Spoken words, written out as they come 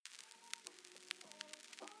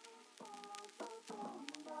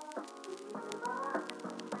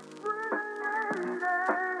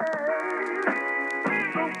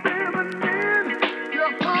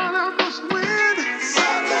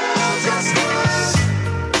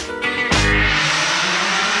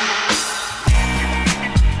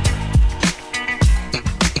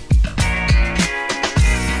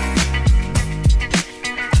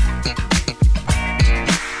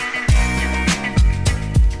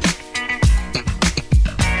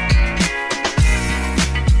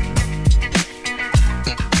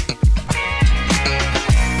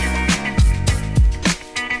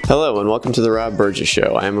Hello and welcome to the Rob Burgess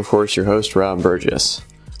Show. I am of course your host, Rob Burgess.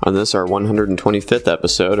 On this, our 125th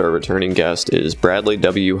episode, our returning guest is Bradley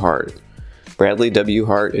W. Hart. Bradley W.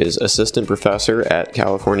 Hart is assistant professor at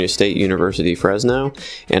California State University, Fresno,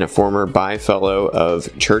 and a former Bye Fellow of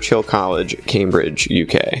Churchill College, Cambridge,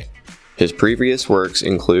 UK. His previous works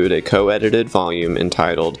include a co-edited volume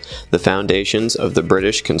entitled The Foundations of the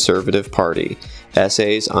British Conservative Party,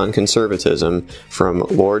 Essays on Conservatism from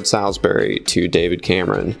Lord Salisbury to David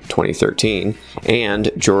Cameron, 2013,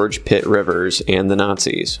 and George Pitt Rivers and the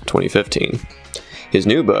Nazis, 2015. His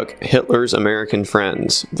new book, Hitler's American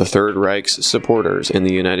Friends, The Third Reich's Supporters in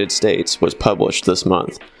the United States, was published this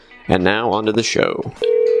month. And now onto the show.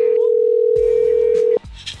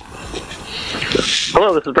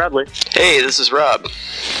 Hello, this is Bradley. Hey, this is Rob.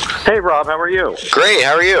 Hey, Rob, how are you? Great,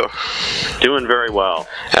 how are you? Doing very well.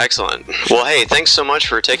 Excellent. Well, hey, thanks so much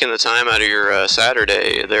for taking the time out of your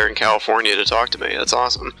Saturday there in California to talk to me. That's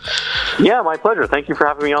awesome. Yeah, my pleasure. Thank you for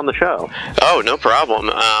having me on the show. Oh, no problem.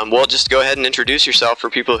 Well, just go ahead and introduce yourself for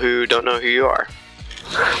people who don't know who you are.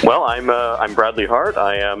 Well, I'm Bradley Hart.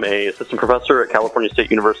 I am a assistant professor at California State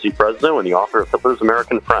University, Fresno, and the author of Hitler's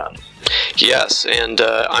American Friends. Yes, and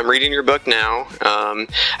I'm reading your book now.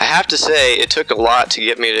 I have to say, it took a lot to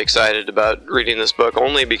get me excited about reading this book,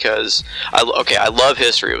 only because, I love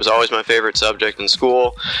history. It was always my favorite subject in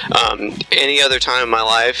school. Any other time in my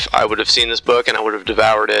life, I would have seen this book and I would have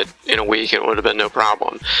devoured it in a week and it would have been no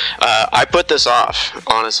problem. I put this off,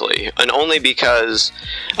 honestly, and only because,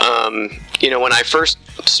 when I first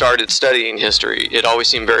started studying history, it always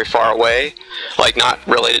seemed very far away, like not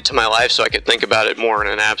related to my life, so I could think about it more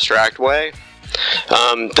in an abstract way.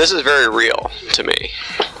 This is very real to me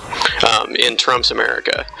in Trump's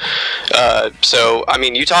America. So, I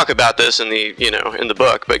mean, you talk about this in the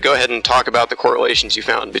book, but go ahead and talk about the correlations you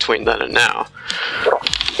found between then and now.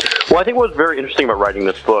 Well, I think what's very interesting about writing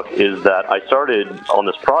this book is that I started on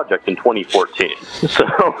this project in 2014. So,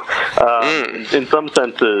 in some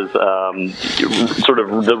senses, sort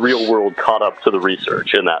of the real world caught up to the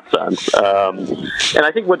research in that sense. And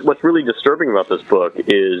I think what's really disturbing about this book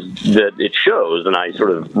is that it shows, and I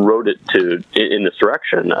sort of wrote it in this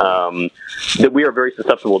direction, that we are very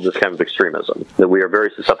susceptible to this kind of extremism, that we are very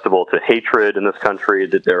susceptible to hatred in this country,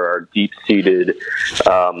 that there are deep-seated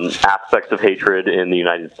aspects of hatred in the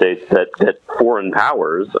United States that foreign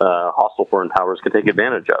powers, hostile foreign powers, can take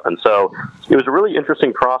advantage of. And so it was a really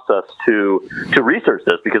interesting process to research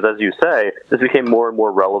this, because as you say, this became more and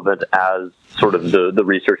more relevant as sort of the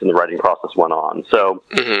research and the writing process went on. So,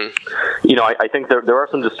 I think there are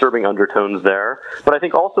some disturbing undertones there, but I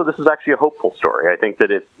think also this is actually a hopeful story. I think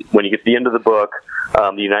that when you get to the end of the book,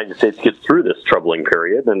 the United States gets through this troubling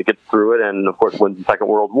period, and it gets through it, and of course wins the Second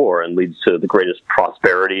World War and leads to the greatest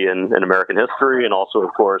prosperity in American history, and also,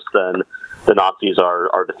 of course, then the Nazis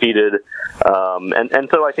are defeated. And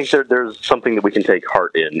so I think there's something that we can take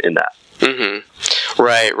heart in that. Mm-hmm.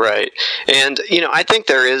 Right. And, I think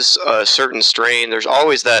there is a certain strain. There's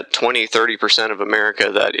always that 20-30% of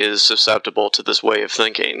America that is susceptible to this way of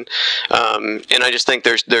thinking. And I just think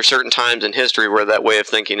there's certain times in history where that way of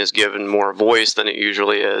thinking is given more voice than it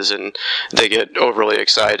usually is, and they get overly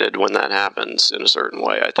excited when that happens in a certain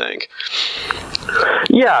way, I think.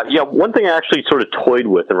 Yeah. One thing I actually sort of toyed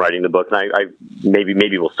with in writing the book, and I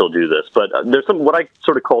maybe we'll still do this, but there's what I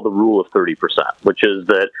sort of call the rule of 30%, which is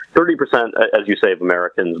that 30%, as you say, of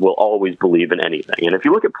Americans will always believe in anything. And if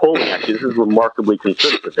you look at polling, actually, this is remarkably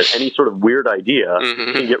consistent, that any sort of weird idea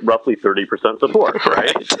can get roughly 30% support,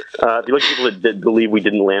 right? If you look at people that believe we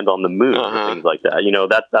didn't land on the moon, or things like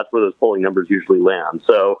that, that's where those polling numbers usually land.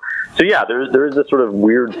 So yeah, there is this sort of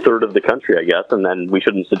weird third of the country, I guess, and then we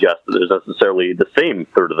shouldn't suggest that there's necessarily the same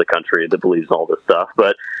third of the country that believes all this stuff.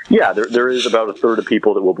 But yeah, there is about a third of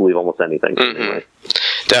people that will believe almost anything. Anyway.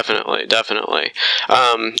 Definitely.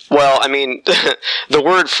 Well, I mean, the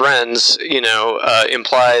word friends,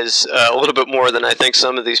 implies a little bit more than I think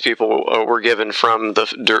some of these people were given from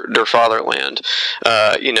their fatherland.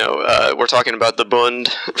 We're talking about the Bund,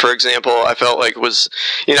 for example. I felt like was,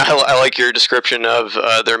 I like your description of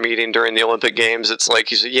their meeting during the Olympic Games. It's like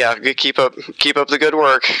he said, "Yeah, keep up the good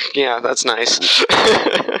work." Yeah, that's nice.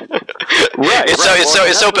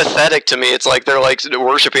 It's so pathetic to me. It's like they're like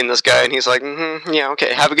worshiping this guy, and he's like, "Yeah, okay."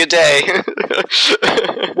 Okay, have a good day.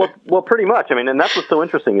 well, pretty much. I mean, and that's what's so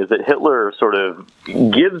interesting is that Hitler sort of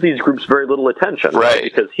gives these groups very little attention, right?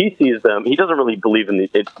 Because he sees them. He doesn't really believe in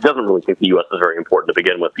it. Doesn't really think the U.S. is very important to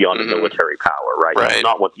begin with, beyond a military power, right? He does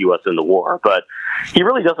not want the U.S. in the war, but he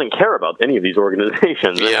really doesn't care about any of these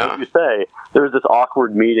organizations. Yeah. And as you say, there's this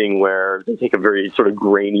awkward meeting where they take a very sort of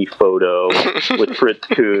grainy photo with Fritz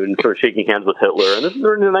Kuhn sort of shaking hands with Hitler, and this is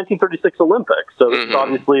during the 1936 Olympics, so this is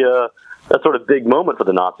obviously a sort of big moment for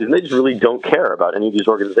the Nazis, and they just really don't care about any of these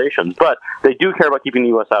organizations. But they do care about keeping the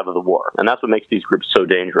U.S. out of the war, and that's what makes these groups so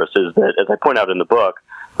dangerous, is that, as I point out in the book,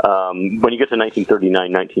 when you get to 1939,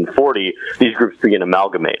 1940, these groups begin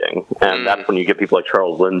amalgamating, and that's when you get people like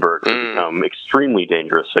Charles Lindbergh who become extremely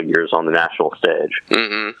dangerous figures on the national stage.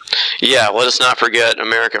 Yeah, let us not forget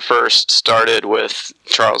America First started with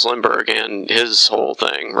Charles Lindbergh and his whole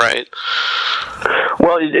thing, right?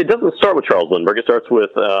 Well, it doesn't start with Charles Lindbergh. It starts with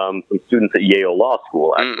some students at Yale Law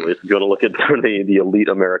School, actually. If you want to look at the elite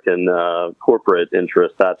American corporate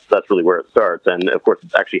interest, that's really where it starts. And, of course,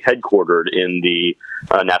 it's actually headquartered in the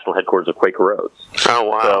national headquarters of Quaker Oats. Oh,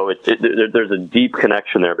 wow. So there's a deep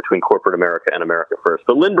connection there between corporate America and America First.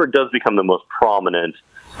 But Lindbergh does become the most prominent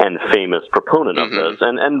and famous proponent of this.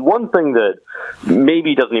 And one thing that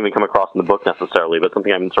maybe doesn't even come across in the book necessarily, but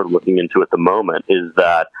something I'm sort of looking into at the moment, is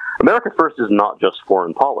that America First is not just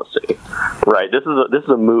foreign policy, right? This is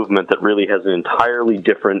a movement that really has an entirely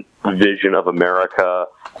different vision of America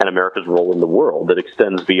and America's role in the world that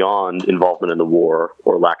extends beyond involvement in the war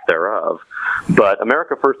or lack thereof. But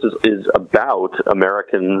America First is about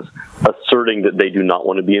Americans asserting that they do not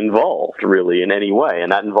want to be involved, really, in any way.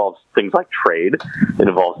 And that involves things like trade. It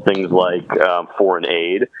involves things like foreign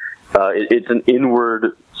aid. It's an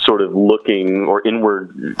inward sort of looking or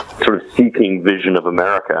inward sort of seeking vision of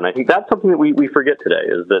America. And I think that's something that we forget today,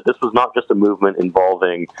 is that this was not just a movement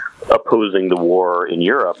involving opposing the war in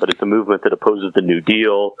Europe, but it's a movement that opposes the New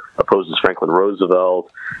Deal, opposes Franklin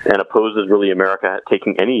Roosevelt, and opposes really America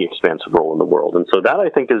taking any expansive role in the world. And so that, I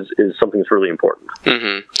think, is something that's really important.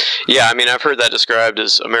 Yeah, I mean, I've heard that described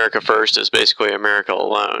as America First is basically America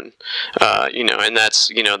alone, and that's,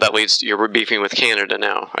 that leads to, you're beefing with Canada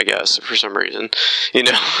now, I guess, for some reason,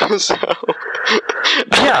 so.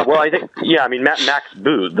 Yeah, well, I mean, Max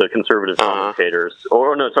Boot, the conservative commentators, it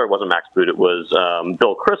wasn't Max Boot, it was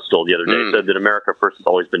Bill Kristol the other day, said that America First has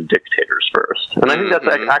always been dictators first. And I think that's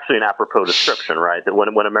actually an apropos description, right? That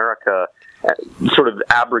when America sort of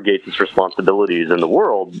abrogates its responsibilities in the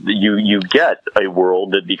world, you get a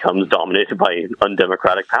world that becomes dominated by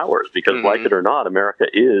undemocratic powers, because like it or not, America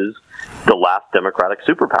is the last democratic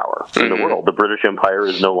superpower in the world. The British Empire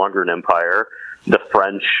is no longer an empire. The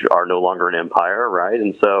French are no longer an empire, right?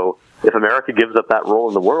 And so if America gives up that role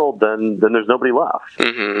in the world, then there's nobody left.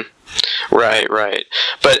 Right.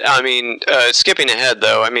 But, I mean, skipping ahead,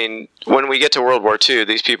 though, I mean, when we get to World War II,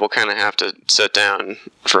 these people kind of have to sit down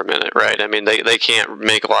for a minute, right? I mean, they can't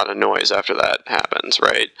make a lot of noise after that happens,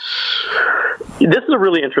 right? This is a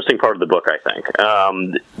really interesting part of the book, I think.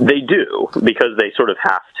 They do, because they sort of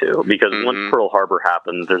have to, because once Pearl Harbor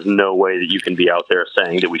happens, there's no way that you can be out there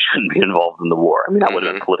saying that we shouldn't be involved in the war. I mean, that would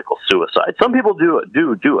have been political suicide. Some people do it,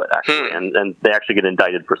 actually, and they actually get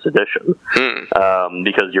indicted for sedition,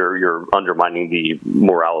 because you're undermining the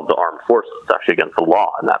morale of the armed forces. It's actually against the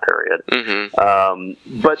law in that period.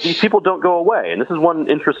 But these people don't go away, and this is one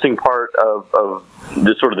interesting part of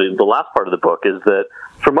the last part of the book, is that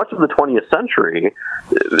for much of the 20th century,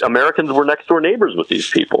 Americans were next door neighbors with these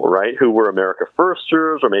people, right? Who were America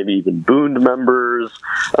Firsters, or maybe even Bund members.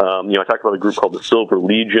 I talked about a group called the Silver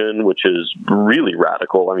Legion, which is really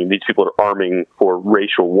radical. I mean, these people are arming for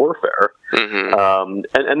racial warfare.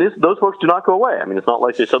 Those folks do not go away. I mean, it's not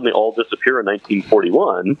like they suddenly all disappear in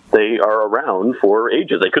 1941. They are around for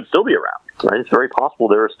ages. They could still be around, right? It's very possible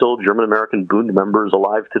there are still German-American Bund members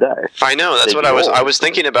alive today. I know. That's what I was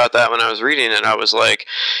thinking about that when I was reading it. I was like,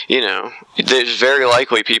 there's very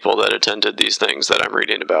likely people that attended these things that I'm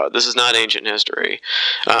reading about. This is not ancient history.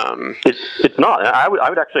 It's not. I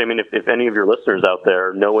would actually, I mean, if any of your listeners out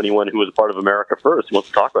there know anyone who was a part of America First who wants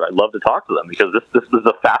to talk about it, I'd love to talk to them, because this is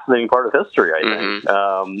a fascinating part of history, I think.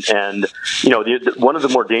 One of the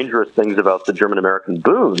more dangerous things about the German-American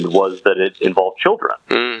Bund was that it involved children.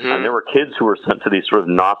 And there were kids who were sent to these sort of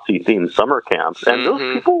Nazi-themed summer camps, and those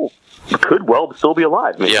people could well still be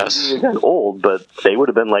alive. Maybe again old, but they would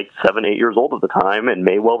have been like 7, 8 years old at the time, and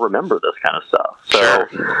may well remember this kind of stuff.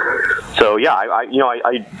 So yeah,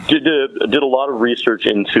 I did a lot of research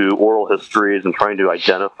into oral histories and trying to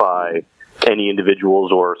identify any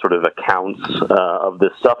individuals or sort of accounts of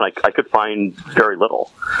this stuff, and I could find very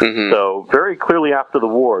little. Mm-hmm. So very clearly after the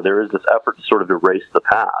war, there is this effort to sort of erase the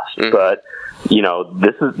past. Mm-hmm. But,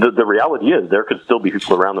 this is the reality is there could still be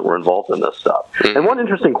people around that were involved in this stuff. Mm-hmm. And one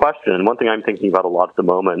interesting question, and one thing I'm thinking about a lot at the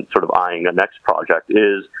moment, sort of eyeing a next project,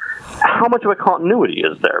 is how much of a continuity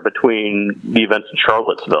is there between the events in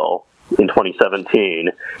Charlottesville in 2017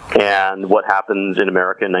 and what happens in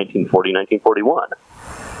America in 1940, 1941?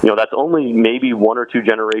 That's only maybe one or two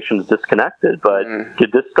generations disconnected, but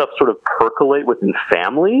did this stuff sort of percolate within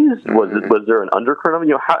families? Was there an undercurrent of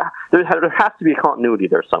it? There has to be a continuity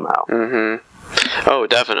there somehow. Mm-hmm. Oh,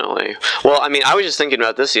 definitely. Well, I mean, I was just thinking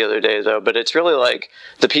about this the other day, though, but it's really like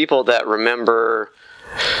the people that remember...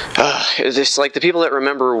 it's like the people that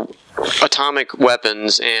remember atomic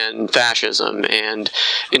weapons and fascism and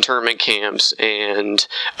internment camps and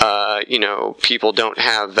people don't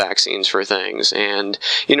have vaccines for things, and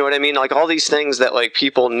you know what I mean, like all these things that like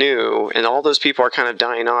people knew, and all those people are kind of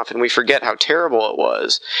dying off, and we forget how terrible it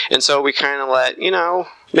was, and so we kind of let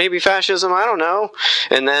maybe fascism, I don't know,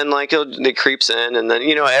 and then like it creeps in, and then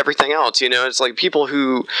everything else, it's like people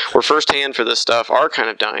who were firsthand for this stuff are kind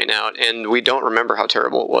of dying out, and we don't remember how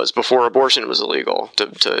terrible it was before abortion was illegal, to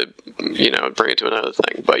bring it to another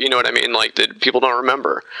thing, but you know what I mean, like people don't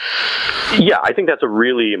remember. Yeah, I think that's a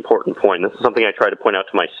really important point. This is something I try to point out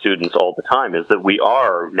to my students all the time, is that we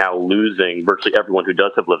are now losing virtually everyone who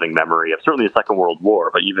does have living memory of certainly the Second World War,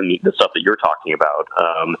 but even the stuff that you're talking about.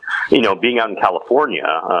 Being out in California,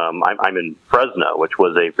 I'm in Fresno, which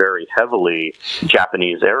was a very heavily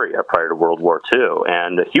Japanese area prior to World War II,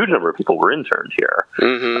 and a huge number of people were interned here.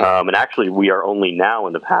 Mm-hmm. And actually, we are only now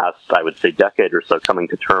in the past, I would say, decade or so, coming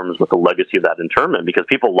to terms with the legacy of that internment, because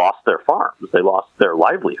people lost their farms, they lost their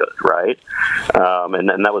livelihood, right?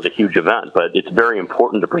 And that was a huge event, but it's very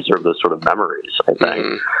important to preserve those sort of memories, I think.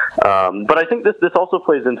 Mm-hmm. But I think this also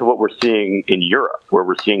plays into what we're seeing in Europe, where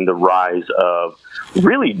we're seeing the rise of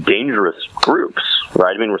really dangerous groups,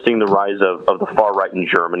 right? I mean, we're seeing the rise of the far right in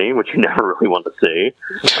Germany, which you never really want to see.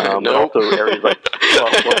 But also areas like...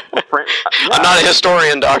 I'm not a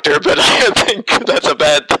historian, doctor, but I think that's a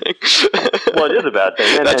bad thing. Well, it is a bad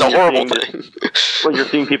thing. That's a horrible thing. You're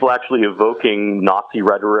seeing people actually evoking Nazi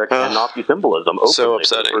rhetoric and Nazi symbolism openly so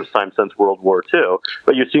upsetting. For the first time since World War II.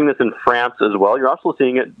 But you're seeing this in France as well. You're also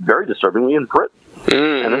seeing it very disturbingly in Britain.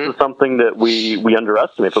 Mm-hmm. And this is something that we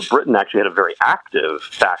underestimate, but Britain actually had a very active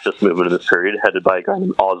fascist movement in this period, headed by a guy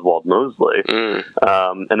named Oswald Mosley.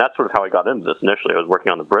 And that's sort of how I got into this initially. I was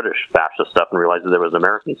working on the British fascist stuff and realized that there was an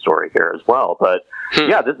American story here as well. But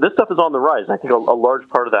yeah, this stuff is on the rise. And I think a large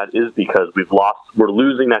part of that is because we're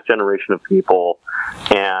losing that generation of people,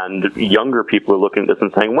 and younger people are looking at this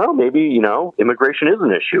and saying, well, maybe, immigration is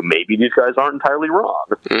an issue. Maybe these guys aren't entirely wrong.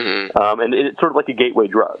 Mm-hmm. And it's sort of like a gateway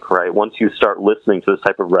drug, right? Once you start listening to this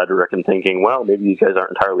type of rhetoric and thinking, well, maybe these guys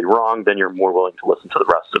aren't entirely wrong, then you're more willing to listen to the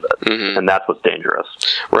rest of it. Mm-hmm. And that's what's dangerous.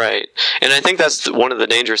 Right. And I think that's one of the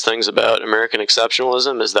dangerous things about American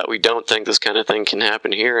exceptionalism, is that we don't think this kind of thing can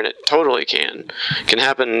happen here, and it totally can. It can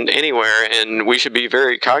happen anywhere, and we should be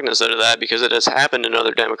very cognizant of that, because it has happened in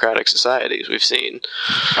other democratic societies we've seen.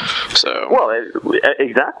 So. Well,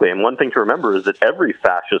 exactly. And one thing to remember is that every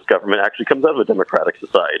fascist government actually comes out of a democratic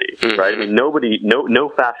society, mm-hmm. right? I mean, no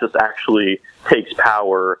fascist actually takes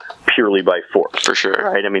power purely by force. For sure.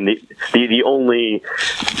 Right? I mean, the only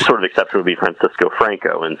sort of exception would be Francisco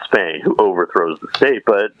Franco in Spain, who overthrows the state.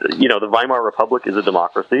 But, the Weimar Republic is a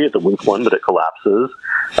democracy. It's a weak one, but it collapses.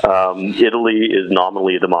 Italy is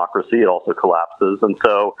nominally a democracy. It also collapses. And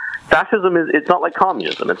so fascism it's not like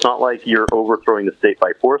communism. It's not like you're overthrowing the state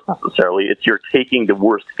by force necessarily. It's you're taking the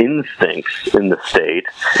worst instincts in the state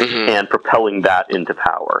mm-hmm. and propelling that into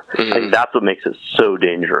power. Mm-hmm. I think that's what makes it so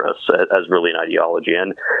dangerous as really an ideology.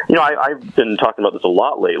 And, I've been talking about this a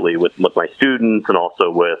lot lately with my students and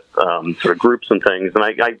also with sort of groups and things. And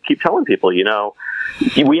I keep telling people,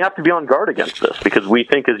 we have to be on guard against this, because we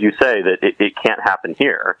think, as you say, that it can't happen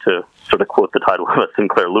here, to sort of quote the title of a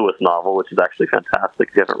Sinclair Lewis novel, which is actually fantastic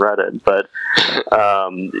if you haven't read it. But,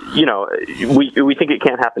 we think it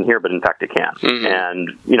can't happen here, but in fact it can. Mm-hmm.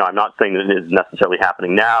 And, I'm not saying that it is necessarily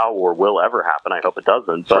happening now or will ever happen. I hope it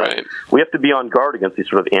doesn't. But we have to be on guard against these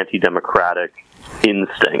sort of anti-democratic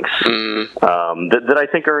instincts that I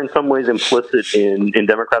think are in some ways implicit in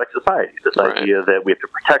democratic society. This idea that we have to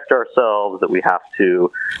protect ourselves, that we have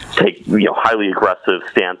to take highly aggressive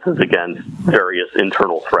stances against various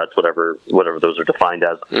internal threats, whatever those are defined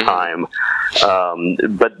as at the time.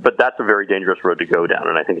 But that's a very dangerous road to go down,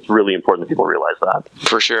 and I think it's really important that people realize that.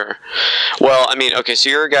 For sure. Well, I mean, okay, so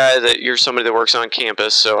you're somebody that works on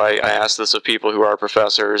campus, so I ask this of people who are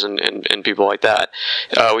professors and people like that.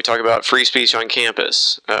 We talk about free speech on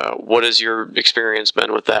campus. What has your experience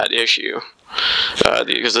been with that issue?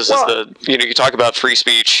 Because this is you talk about free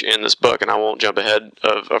speech in this book, and I won't jump ahead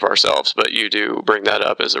of ourselves, but you do bring that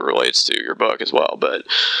up as it relates to your book as well. But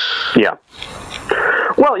yeah.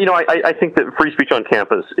 Well, I think that free speech on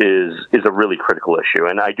campus is a really critical issue,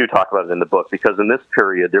 and I do talk about it in the book because in this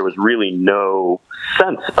period there was really no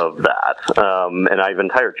sense of that, and I have an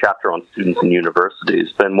entire chapter on students and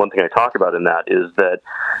universities. And one thing I talk about in that is that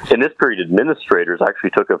in this period, administrators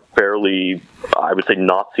actually took a fairly, I would say,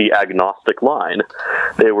 Nazi agnostic line.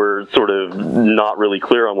 They were sort of not really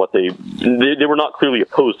clear on what they were not clearly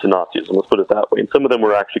opposed to Nazism, let's put it that way. And some of them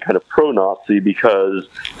were actually kind of pro-Nazi because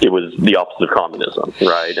it was the opposite of communism,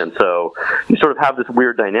 right? And so you sort of have this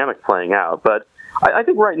weird dynamic playing out. But I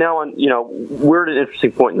think right now, we're at an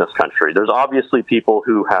interesting point in this country. There's obviously people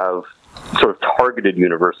who have sort of targeted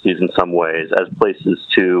universities in some ways as places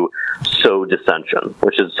to sow dissension,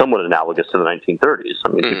 which is somewhat analogous to the 1930s. I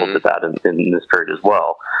mean, people did that in this period as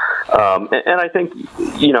well. And I think,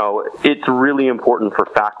 it's really important for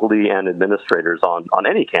faculty and administrators on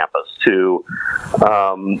any campus to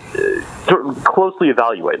closely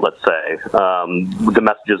evaluate, let's say, the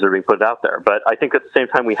messages that are being put out there. But I think at the same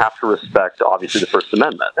time, we have to respect, obviously, the First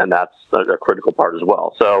Amendment, and that's a critical part as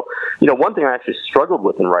well. So, one thing I actually struggled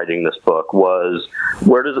with in writing this book was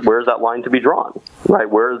where is that line to be drawn, right?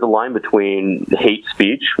 Where is the line between hate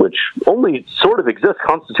speech, which only sort of exists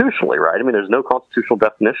constitutionally, right? I mean, there's no constitutional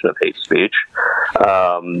definition of hate speech,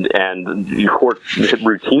 and courts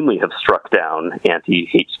routinely have struck down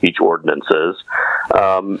anti-hate speech ordinances,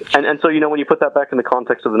 and so when you put that back in the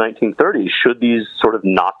context of the 1930s, should these sort of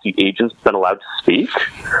Nazi agents have been allowed to speak?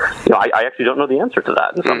 I actually don't know the answer to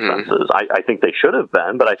that in some senses. I think they should have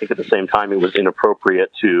been, but I think at the same time it was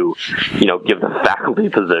inappropriate to give them faculty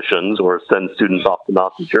positions or send students off to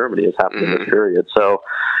Nazi Germany, as happened in this period. So,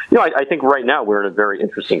 I think right now we're in a very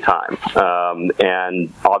interesting time,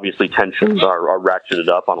 and obviously tensions are ratcheted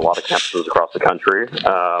up on a lot of campuses across the country.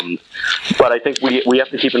 But I think we have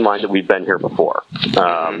to keep in mind that we've been here before,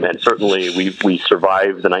 and certainly we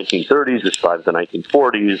survived the 1930s, we survived the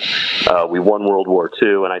 1940s, we won World War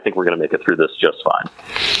II, and I think we're going to make it through this just fine.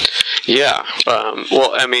 Yeah.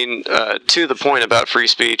 Well, I mean, to the point about free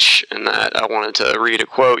speech and that, I wanted to read a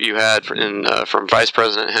quote you had from Vice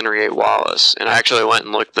President Henry A. Wallace. And I actually went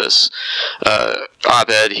and looked this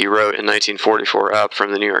op-ed he wrote in 1944 up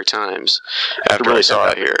from the New York Times after I saw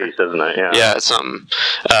it here. Piece, isn't it? Yeah, it's something.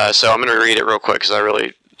 So I'm going to read it real quick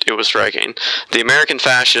because it was striking. The American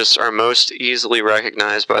fascists are most easily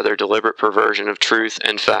recognized by their deliberate perversion of truth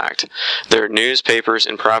and fact. Their newspapers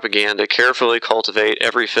and propaganda carefully cultivate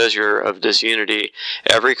every fissure of disunity,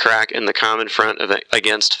 every crack in the common front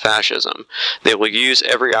against fascism. They will use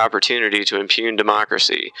every opportunity to impugn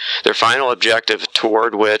democracy. Their final objective,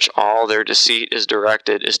 toward which all their deceit is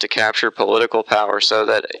directed, is to capture political power so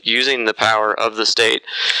that, using the power of the state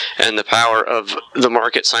and the power of the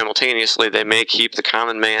market simultaneously, they may keep the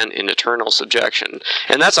common man in eternal subjection.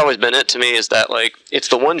 And that's always been it to me, is that, like, it's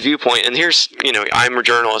the one viewpoint. And here's, I'm a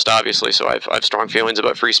journalist, obviously, so I've strong feelings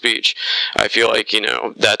about free speech. I feel like,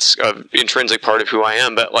 that's an intrinsic part of who I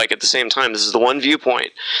am. But, like, at the same time, this is the one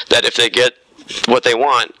viewpoint that if they get what they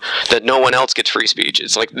want, that no one else gets free speech.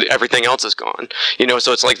 It's like everything else is gone.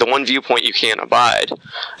 So it's like the one viewpoint you can't abide,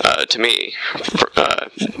 to me.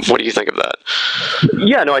 What do you think of that?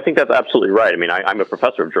 Yeah, no, I think that's absolutely right. I mean, I'm a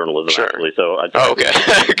professor of journalism, actually, so... okay.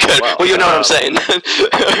 Good. Well, you know what I'm saying.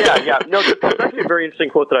 Yeah. No, that's actually a very interesting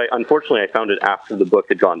quote that unfortunately I found it after the book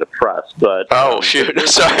had gone to press, but... shoot.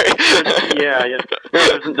 Sorry. Yeah.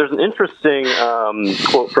 No, there's an interesting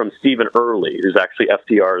quote from Stephen Early, who's actually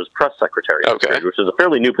FDR's press secretary. Okay. Which is a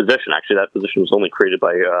fairly new position. Actually, that position was only created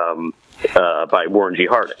by Warren G.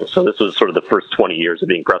 Harding. So this was sort of the first 20 years of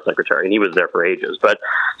being press secretary, and he was there for ages. But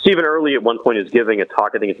Stephen Early at one point is giving a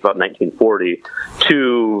talk, I think it's about 1940,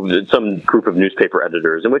 to some group of newspaper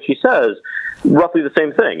editors, in which he says roughly the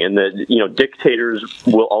same thing, in that dictators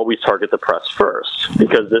will always target the press first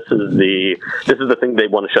because this is the thing they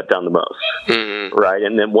want to shut down the most, right?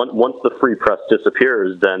 And then once the free press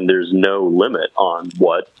disappears, then there's no limit on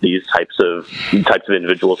what these types of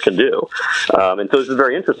individuals can do. And so this is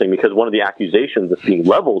very interesting because one of of the accusations that's being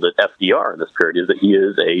leveled at FDR in this period is that he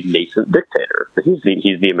is a nascent dictator. That he's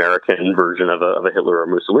the American version of a Hitler or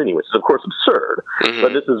Mussolini, which is of course absurd. Mm-hmm.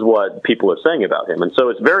 But this is what people are saying about him, and so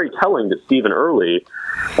it's very telling that Stephen Early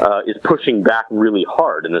is pushing back really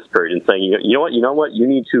hard in this period and saying, you know what, you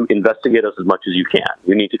need to investigate us as much as you can.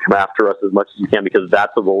 You need to come after us as much as you can, because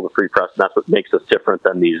that's the role of the free press, and that's what makes us different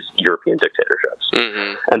than these European dictatorships.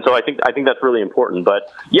 Mm-hmm. And so I think that's really important.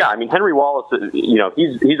 But yeah, I mean, Henry Wallace,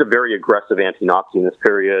 he's a very aggressive anti-Nazi in this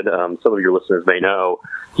period. Some of your listeners may know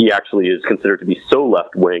he actually is considered to be so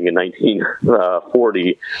left-wing in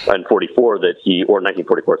 1940 and 44 that or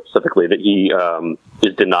 1944 specifically, that he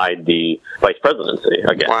is denied the vice presidency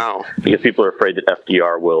again. Wow. Because people are afraid that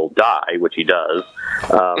FDR will die, which he does,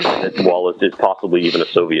 and that Wallace is possibly even a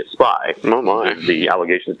Soviet spy. Oh my. The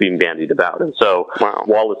allegations being bandied about. And so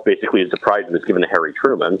Wallace basically is deprived and is given to Harry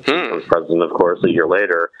Truman, who was president, of course, a year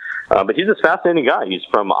later. But he's this fascinating guy. He's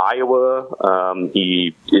from Iowa.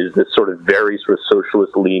 He is this sort of very sort of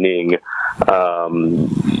socialist-leaning,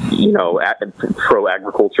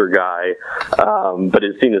 pro-agriculture guy, but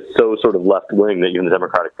is seen as so sort of left-wing that even the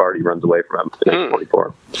Democratic Party runs away from him in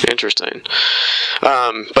 1944. Interesting.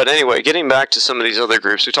 But anyway, getting back to some of these other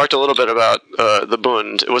groups, we talked a little bit about the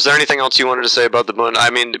Bund. Was there anything else you wanted to say about the Bund? I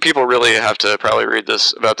mean, people really have to probably read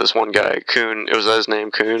this about this one guy, Kuhn. Was that his name,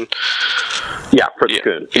 Kuhn? Yeah, Fritz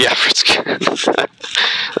Kuhn. Yeah, Fritz Kuhn.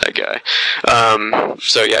 That guy.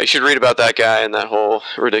 So yeah, you should read about that guy and that whole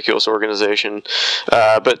ridiculous organization.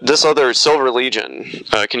 But this other Silver Legion,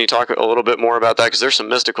 can you talk a little bit more about that? Because there's some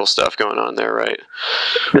mystical stuff going on there, right?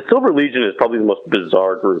 The Silver Legion is probably the most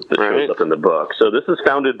bizarre group that shows up in the book. So this is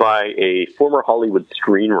founded by a former Hollywood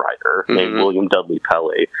screenwriter named William Dudley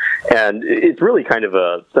Pelley. And it's really kind of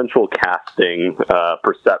a central casting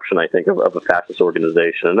perception, I think, of a fascist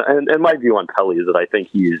organization. And my view on Pelley is that I think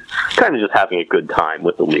he's kind of just having a good time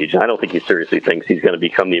with the Legion. I don't think he seriously thinks he's going to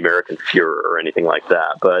become the American Führer or anything like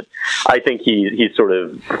that. But I think he's sort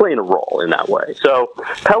of playing a role in that way. So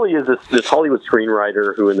Pelley is this Hollywood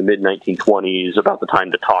screenwriter who in the mid-1920s, about the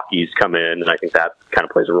time the talkies come in, and I think that kind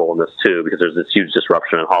of plays a role in this too, because there's this huge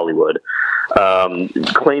disruption in Hollywood,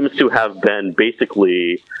 claims to have been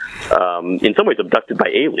basically, in some ways, abducted by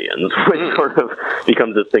aliens, which sort of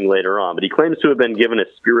becomes this thing later on. But he claims to have been given a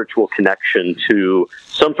spiritual connection to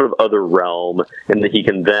some sort of other realm, and that he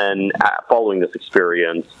can then, following this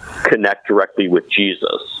experience, connect directly with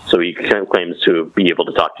Jesus. So he claims to be able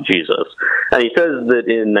to talk to Jesus. And he says that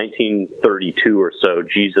in 1932 or so,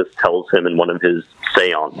 Jesus tells him in one of his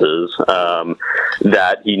seances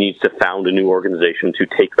that he needs to found a new organization to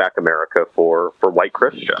take back America for white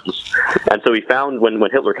Christians. And so he found, when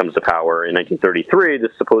Hitler comes to power in 1933,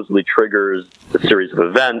 this supposedly triggers a series of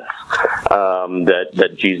events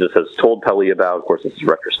that Jesus has told Pelley about. Of course, this is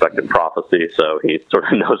retrospective prophecy, so he sort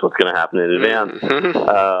of knows what's going to happen in advance.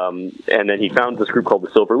 And then he found this group called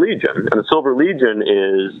the Silver Legion. And the Silver Legion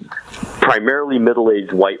is primarily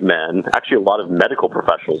middle-aged white men. Actually, a lot of medical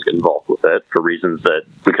professionals get involved with it for reasons that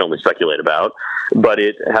we can only speculate about. But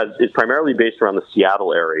it's primarily based around the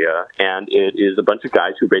Seattle area, and it is a bunch of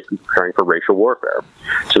guys who are basically preparing for racial warfare.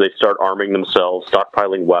 So they start arming themselves,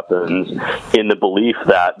 stockpiling weapons, in the belief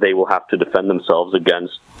that they will have to defend themselves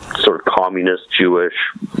against sort of communist, Jewish,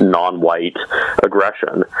 non-white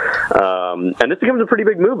aggression. And this becomes a pretty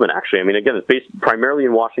big movement, actually. I mean, again, it's based primarily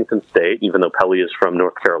in Washington State, even though Pelley is from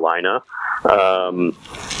North Carolina.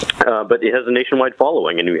 But it has a nationwide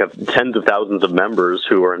following, and we have tens of thousands of members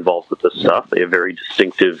who are involved with this stuff. They have very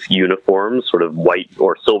distinctive uniforms, sort of white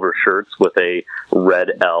or silver shirts with a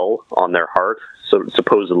red L on their heart, so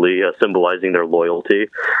supposedly symbolizing their loyalty.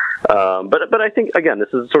 But I think, again,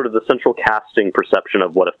 this is sort of the central casting perception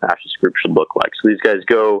of what a fascist group should look like. So these guys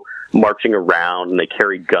go marching around, and they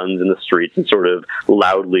carry guns in the streets and sort of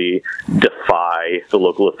loudly defy the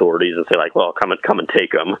local authorities and say, like, well, come and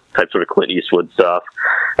take them, type sort of Clint Eastwood stuff.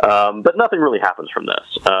 But nothing really happens from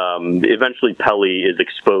this. Eventually, Pelley is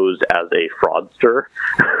exposed as a fraudster.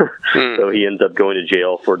 So he ends up going to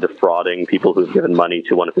jail for defrauding people who've given money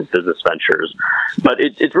to one of his business ventures. But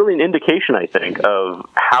it's really an indication, I think, of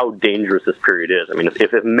how dangerous this period is. I mean,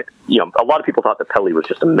 if a lot of people thought that Pelley was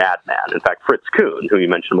just a madman. In fact, Fritz Kuhn, who you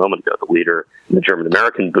mentioned a moment ago, the leader in the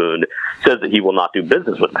German-American Bund, says that he will not do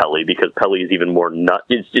business with Pelley because Pelley is even more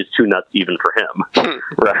is too nuts even for him,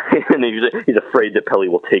 right? And he's afraid that Pelley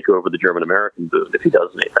will take over the German-American Bund if he does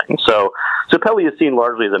anything. So Pelley is seen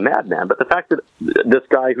largely as a madman, but the fact that this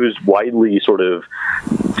guy who's widely sort of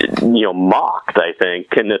mocked, I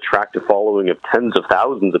think, can attract a following of tens of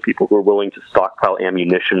thousands of people who are willing to stockpile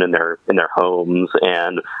ammunition in their homes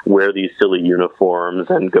and wear these silly uniforms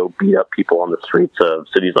and go beat up people on the streets of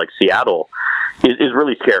cities like Seattle is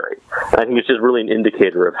really scary. I think it's just really an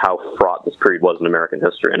indicator of how fraught this period was in American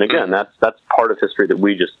history. And again, that's part of history that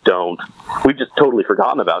we've just totally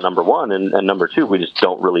forgotten about, number one, and number two, we just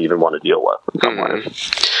don't really even want to deal with in some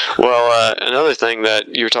ways. Well, another thing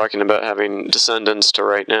that you're talking about having descendants to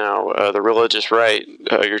right now, the religious right,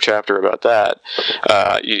 your chapter about that,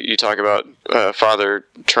 you talk about Father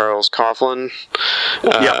Charles Coughlin.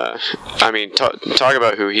 Yeah. I mean, talk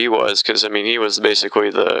about who he was, because, I mean, he was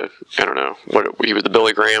basically he was the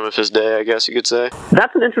Billy Graham of his day, I guess you could say.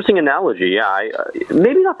 That's an interesting analogy, yeah.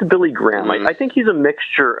 Maybe not the Billy Graham. I think he's a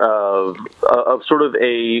mixture of sort of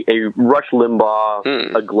a Rush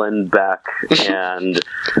Limbaugh, a Glenn Beck, and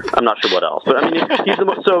I'm not sure what else. But I mean, he's the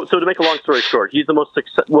most. So to make a long story short, he's the most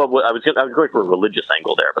successful. Well, I was going for a religious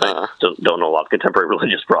angle there, but I don't know a lot of contemporary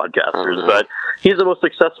religious broadcasters. But he's the most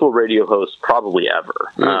successful radio host probably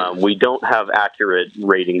ever. We don't have accurate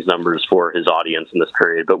ratings numbers for his audience in this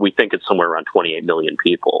period, but we think it's somewhere around 28 million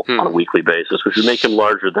people on a weekly basis, which would make him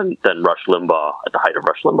larger than Rush Limbaugh at the height of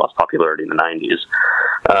Rush Limbaugh's popularity in the 90s.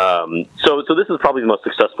 So this is probably the most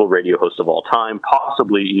successful radio host of all time,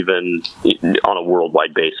 possibly even on a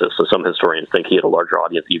worldwide basis. So some historians think he had a larger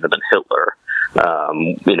audience even than Hitler,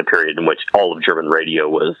 in a period in which all of German radio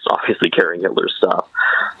was obviously carrying Hitler's stuff.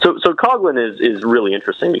 So Coughlin is really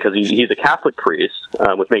interesting because he's a Catholic priest,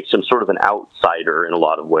 which makes him sort of an outsider in a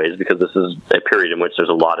lot of ways, because this is a period in which there's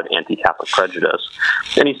a lot of anti-Catholic prejudice.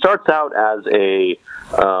 And he starts out as a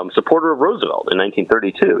supporter of Roosevelt in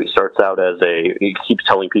 1932. He starts out he keeps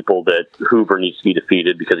telling people that Hoover needs to be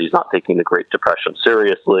defeated because he's not taking the Great Depression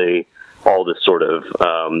seriously. All this sort of,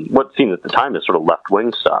 what seemed at the time as sort of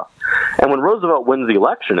left-wing stuff. And when Roosevelt wins the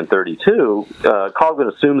election in 32,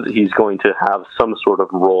 Coughlin assumes that he's going to have some sort of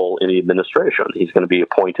role in the administration. He's going to be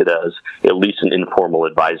appointed as at least an informal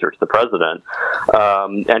advisor to the president.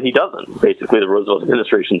 And he doesn't. Basically, the Roosevelt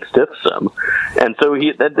administration stiffs him. And so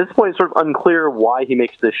at this point, it's sort of unclear why he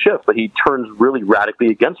makes this shift, but he turns really radically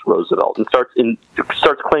against Roosevelt and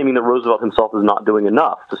starts claiming that Roosevelt himself is not doing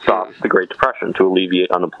enough to stop the Great Depression, to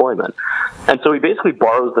alleviate unemployment. And so he basically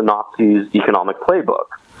borrows the Nazis' economic playbook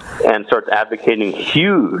and starts advocating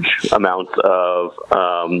huge amounts of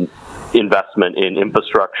investment in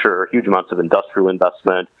infrastructure, huge amounts of industrial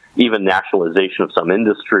investment, even nationalization of some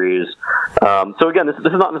industries. So again, this is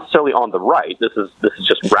not necessarily on the right. This is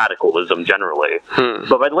just radicalism generally.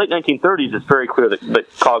 But by the late 1930s, it's very clear that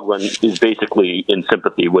Coughlin is basically in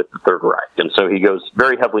sympathy with the Third Reich, and so he goes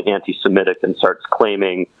very heavily anti-Semitic and starts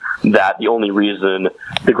claiming that the only reason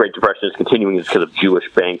the Great Depression is continuing is because of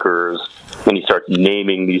Jewish bankers, and he starts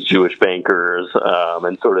naming these Jewish bankers,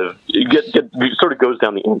 and sort of goes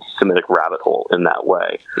down the anti-Semitic rabbit hole in that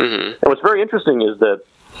way. And what's very interesting is that,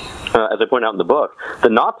 as I point out in the book, the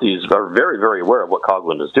Nazis are very, very aware of what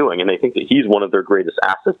Coughlin is doing, and they think that he's one of their greatest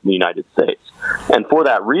assets in the United States. And for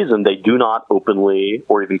that reason, they do not openly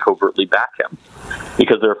or even covertly back him,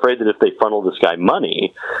 because they're afraid that if they funnel this guy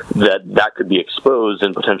money, that could be exposed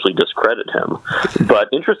and potentially discredit him. But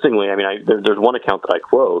interestingly, I mean, there's one account that I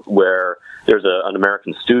quote where there's an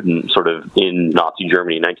American student sort of in Nazi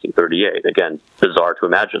Germany in 1938. Again, bizarre to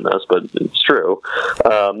imagine this, but it's true.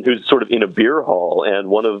 Who's sort of in a beer hall, and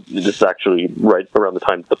this is actually right around the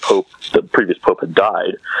time the previous pope had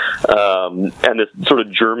died. And this sort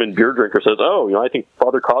of German beer drinker says, I think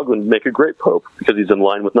Father Coughlin would make a great pope because he's in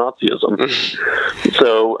line with Nazism.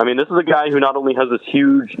 So, I mean, this is a guy who not only has this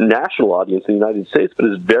huge national audience in the United States, but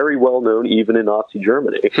is very well known even in Nazi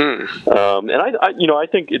Germany. And I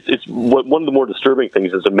think it's one of the more disturbing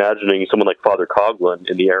things is imagining someone like Father Coughlin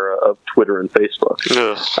in the era of Twitter and Facebook.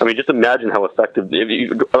 I mean, just imagine how effective,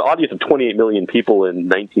 an audience of 28 million people in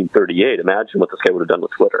 1938, imagine what this guy would have done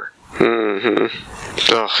with Twitter.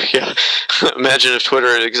 Oh, yeah. Imagine if Twitter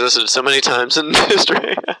had existed so many times in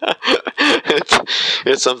history.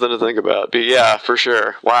 It's something to think about. But yeah, for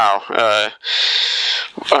sure. Wow.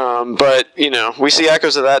 But, we see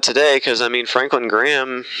echoes of that today because, I mean, Franklin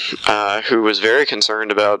Graham, who was very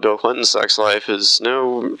concerned about Bill Clinton's sex life, is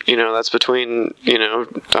that's between,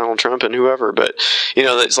 Donald Trump and whoever. But,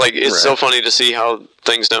 it's so funny to see how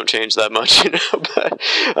things don't change that much,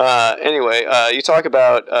 But anyway, you talk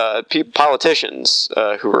about politicians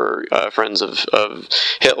who were friends of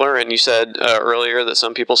Hitler, and you said earlier that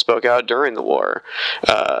some people spoke out during the war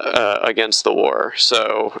against the war.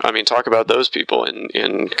 So, I mean, talk about those people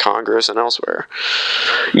in Congress and elsewhere.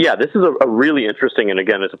 Yeah, this is a really interesting, and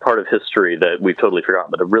again, it's a part of history that we've totally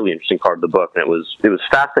forgotten, but a really interesting part of the book. And it was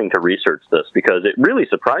fascinating to research this because it really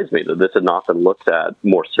surprised me that this had not been looked at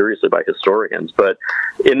more seriously by historians. But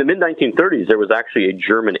in the mid-1930s, there was actually a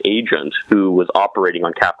German agent who was operating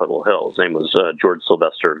on Capitol Hill. His name was George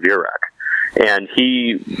Sylvester Viereck. And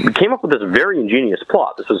he came up with this very ingenious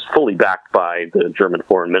plot. This was fully backed by the German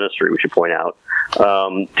Foreign Ministry, we should point out,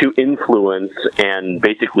 to influence and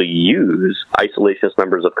basically use isolationist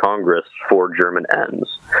members of Congress for German ends.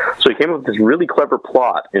 So he came up with this really clever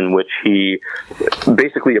plot in which he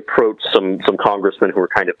basically approached some congressmen who were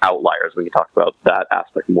kind of outliers. We can talk about that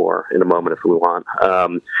aspect more in a moment if we want.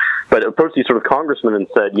 But approached these sort of congressmen and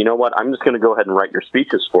said, you know what, I'm just going to go ahead and write your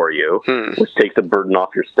speeches for you, which takes the burden off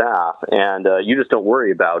your staff, and you just don't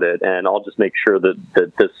worry about it, and I'll just make sure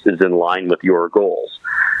that this is in line with your goals.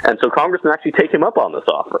 And so congressmen actually take him up on this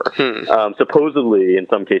offer, supposedly, in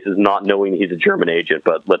some cases, not knowing he's a German agent,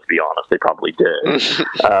 but let's be honest, they probably did.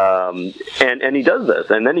 And he does this,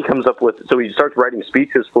 and then he comes up with, so he starts writing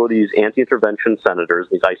speeches for these anti-intervention senators,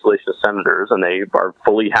 these isolationist senators, and they are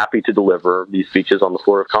fully happy to deliver these speeches on the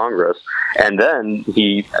floor of Congress. And then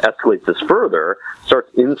he escalates this further,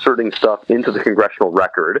 starts inserting stuff into the congressional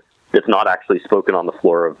record that's not actually spoken on the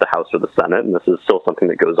floor of the House or the Senate, and this is still something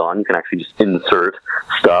that goes on. You can actually just insert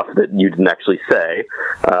stuff that you didn't actually say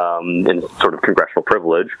in sort of congressional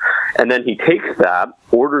privilege. And then he takes that,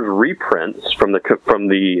 orders reprints from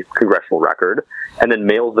the congressional record, and then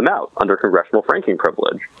mails them out under congressional franking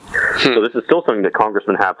privilege. So this is still something that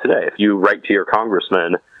congressmen have today. If you write to your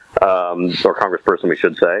congressman, or congressperson, we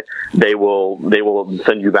should say, they will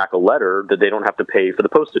send you back a letter that they don't have to pay for the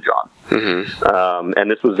postage on.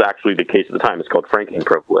 And this was actually the case at the time. It's called franking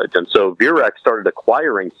privilege. And so Viereck started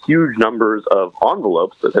acquiring huge numbers of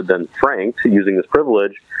envelopes that had been franked using this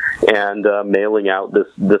privilege and mailing out this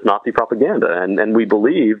Nazi propaganda. And we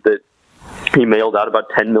believe that he mailed out about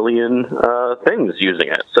 10 million things using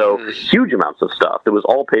it. So huge amounts of stuff that was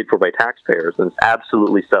all paid for by taxpayers, and it's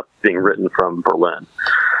absolutely stuff being written from Berlin.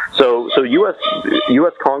 So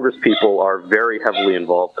U.S. Congress people are very heavily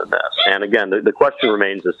involved in this. And again, the question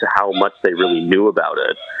remains as to how much they really knew about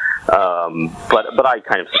it. But I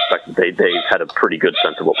kind of suspect that they had a pretty good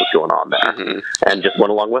sense of what was going on there, and just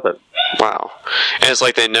went along with it. Wow. And it's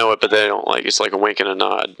like they know it, but they don't it's like a wink and a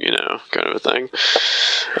nod, kind of a thing.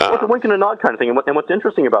 Well, it's a wink and a nod kind of thing. And what's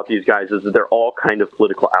interesting about these guys is that they're all kind of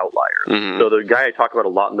political outliers. So the guy I talk about a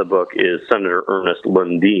lot in the book is Senator Ernest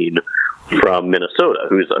Lundin from Minnesota,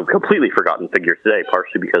 who's a completely forgotten figure today,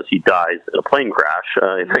 partially because he dies in a plane crash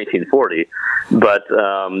in 1940. But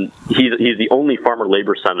he's the only farmer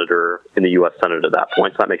labor senator in the U.S. Senate at that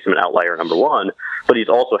point, so that makes him an outlier, number one. But he's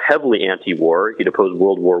also heavily anti-war. He'd opposed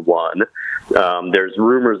World War I. There's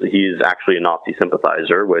rumors that he's actually a Nazi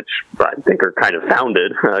sympathizer, which I think are kind of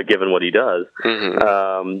founded, given what he does.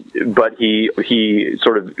 But he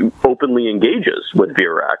sort of openly engages with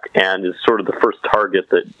Viereck and is sort of the first target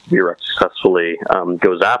that Viereck successfully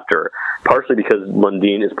goes after, partially because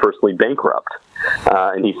Lundin is personally bankrupt.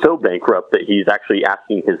 And he's so bankrupt that he's actually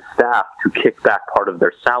asking his staff to kick back part of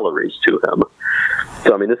their salaries to him.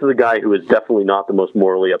 So, I mean, this is a guy who is definitely not the most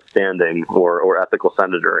morally upstanding or ethical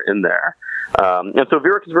senator in there. And so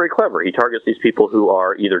Viereck is very clever. He targets these people who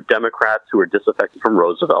are either Democrats who are disaffected from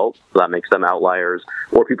Roosevelt, so that makes them outliers,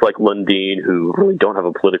 or people like Lundin who really don't have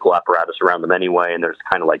a political apparatus around them anyway, and they're just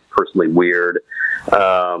kind of like personally weird.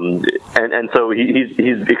 And so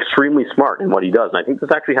he's extremely smart in what he does. And I think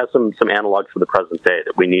this actually has some analogs for the present day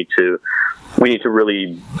that we need to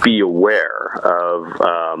really be aware of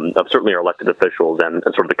certainly our elected officials and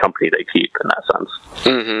sort of the company they keep in that sense.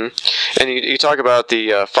 And you talk about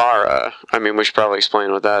the FARA. I mean, we should probably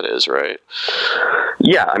explain what that is, right?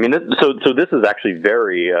 Yeah, I mean, so this is actually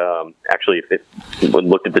very, if we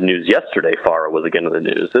looked at the news yesterday, FARA was again in the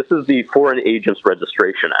news. This is the Foreign Agents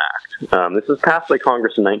Registration Act. This was passed by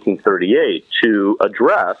Congress in 1938 to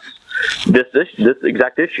address this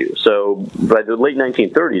exact issue. So by the late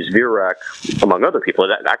 1930s, Viereck, among other people,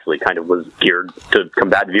 that actually kind of was geared to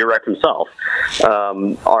combat Viereck himself,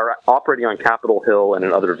 are operating on Capitol Hill and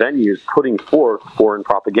in other venues, putting forth foreign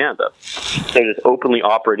propaganda. They're just openly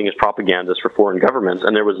operating as propagandists for foreign governments,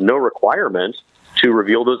 and there was no requirement to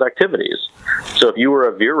reveal those activities. So if you were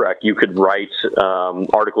a Viereck, you could write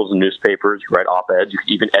articles in newspapers, you could write op-eds, you could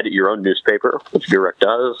even edit your own newspaper, which Viereck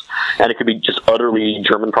does, and it could be just utterly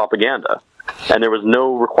German propaganda. And there was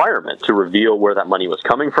no requirement to reveal where that money was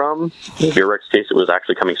coming from. In Viereck's case, it was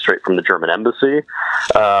actually coming straight from the German embassy.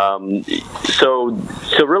 So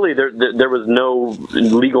really, there was no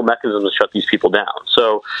legal mechanism to shut these people down.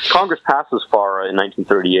 So Congress passes FARA in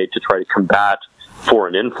 1938 to try to combat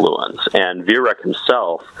foreign influence, and Viereck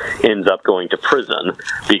himself ends up going to prison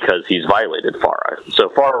because he's violated FARA. So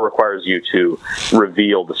FARA requires you to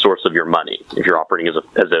reveal the source of your money if you're operating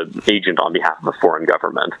as an agent on behalf of a foreign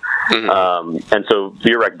government. And so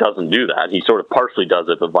Viereck doesn't do that. He sort of partially does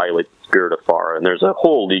it, but violates spirit of FARA. And there's a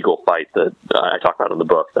whole legal fight that I talk about in the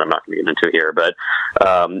book that I'm not going to get into here, but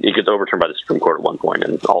it gets overturned by the Supreme Court at one point,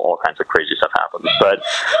 and all kinds of crazy stuff happens. But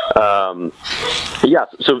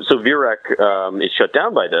so VREC is shut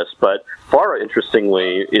down by this, but FARA,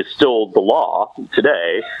 interestingly, is still the law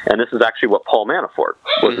today, and this is actually what Paul Manafort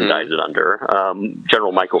was indicted under.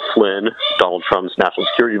 General Michael Flynn, Donald Trump's national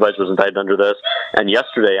security advisor, was indicted under this, and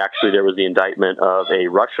yesterday, actually, there was the indictment of a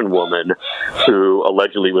Russian woman who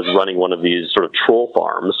allegedly was running one of these sort of troll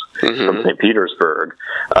farms from St. Petersburg,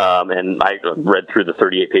 and I read through the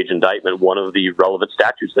 38-page indictment. One of the relevant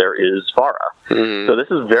statutes there is FARA. So this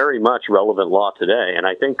is very much relevant law today, and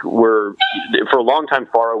I think for a long time,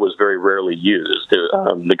 FARA was very rarely used.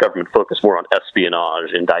 The government focused more on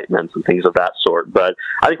espionage, indictments, and things of that sort, but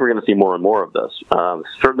I think we're going to see more and more of this.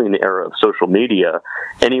 Certainly in the era of social media,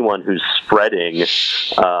 anyone who's spreading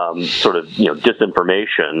sort of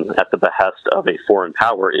disinformation at the behest of a foreign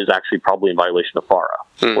power is actually probably in violation of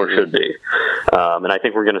FARA, or should be. And I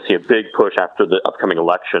think we're going to see a big push after the upcoming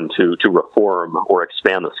election to reform or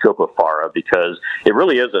expand the scope of FARA, because it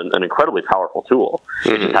really is an incredibly powerful tool.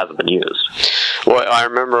 It just hasn't been used. Well, I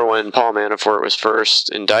remember when Paul Manafort was first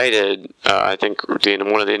indicted, I think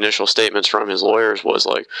one of the initial statements from his lawyers was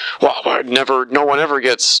like, well, no one ever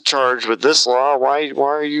gets charged with this law. Why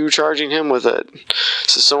are you charging him with it?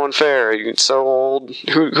 This is so unfair. It's so old.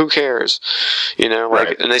 Who cares?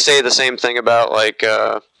 Right. And they say the same thing about what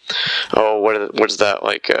is that?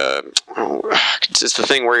 It's the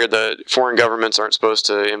thing where the foreign governments aren't supposed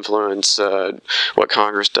to influence what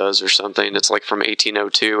Congress does or something. It's like from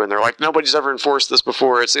 1802, and they're like, nobody's ever enforced this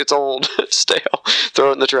before. It's old, it's stale. Throw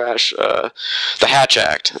it in the trash. The Hatch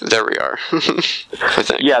Act. There we are. I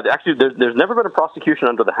think. Yeah, actually, there's never been a prosecution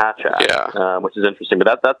under the Hatch Act, which is interesting.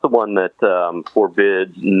 But that's the one that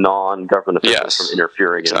forbids non-government officials from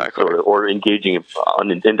interfering or engaging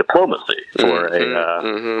in diplomacy for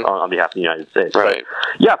on behalf of the United States. Right.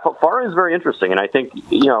 But, FARA is very interesting, and I think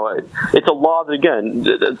it's a law that, again,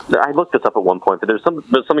 I looked this up at one point, but there's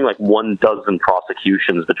something like 12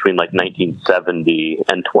 prosecutions between 1970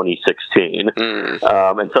 and 2016,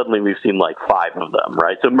 and suddenly we've seen 5 of them,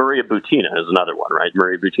 right? So Maria Butina is another one, right?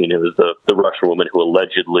 Maria Butina was the Russian woman who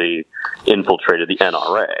allegedly infiltrated the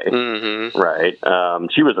NRA, right?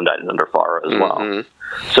 She was indicted under FARA as well.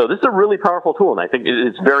 So this is a really powerful tool, and I think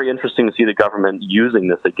it's very interesting to see the government using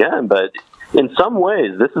this again, but in some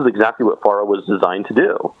ways, this is exactly what FARA was designed to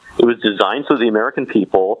do. It was designed so the American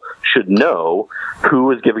people should know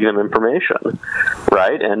who is giving them information,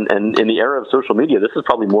 right? And in the era of social media, this is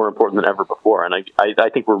probably more important than ever before, and I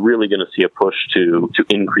think we're really going to see a push to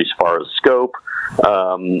increase FARA's scope,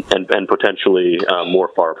 and potentially more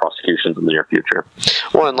FARA prosecutions in the near future.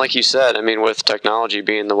 Well, and like you said, I mean, with technology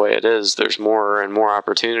being the way it is, there's more and more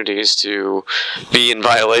opportunities to be in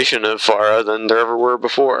violation of FARA than there ever were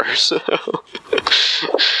before. So,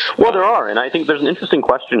 well, there are, and I think there's an interesting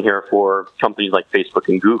question here for companies like Facebook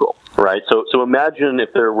and Google, right? So imagine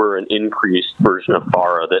if there were an increased version of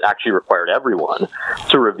FARA that actually required everyone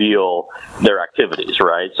to reveal their activities,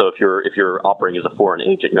 right? So if you're operating as a foreign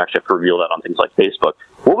agent, you actually have to reveal that on things like Facebook.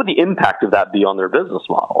 What would the impact of that be on their business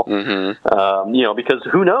model? Because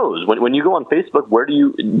who knows? When you go on Facebook, where do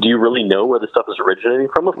you really know where the stuff is originating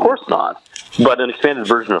from? Of course not. But an expanded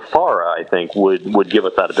version of FARA, I think, would give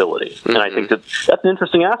us that ability. And I think that's an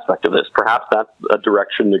interesting aspect of this. Perhaps that's a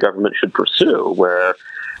direction the government should pursue, where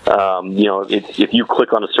if you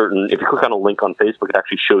click on a link on Facebook, it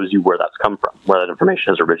actually shows you where that's come from, where that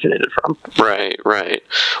information has originated from. Right.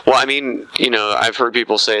 Well, I mean, I've heard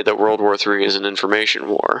people say that World War III is an information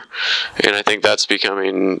war, and I think that's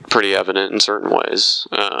becoming pretty evident in certain ways.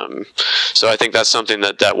 So I think that's something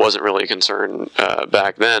that wasn't really a concern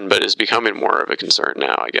back then, but is becoming more of a concern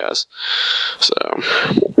now, I guess. So.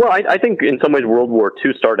 Well, I think in some ways World War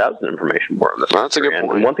II started out as an information war. Well, that's a good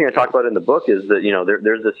point. And one thing I talk about in the book is that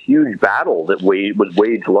there's this huge battle that was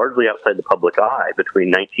waged largely outside the public eye between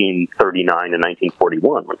 1939 and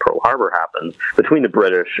 1941, when Pearl Harbor happened, between the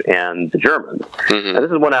British and the Germans. And this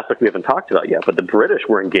is one aspect we haven't talked about yet, but the British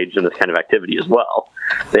were engaged in this kind of activity as well.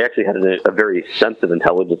 They actually had a very extensive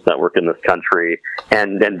intelligence network in this country,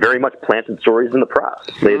 and very much planted stories in the press.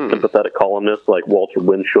 They had sympathetic columnists like Walter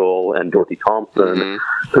Winchell and Dorothy Thompson,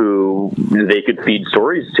 who they could feed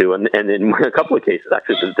stories to, and in a couple of cases,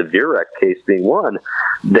 actually the VREC case being one,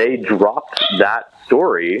 they dropped that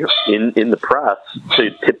story in the press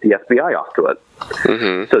to tip the FBI off to it.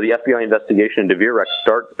 So the FBI investigation into Vierex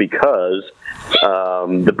starts because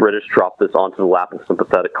the British drop this onto the lap of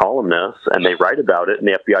sympathetic columnists, and they write about it, and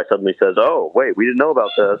the FBI suddenly says, oh, wait, we didn't know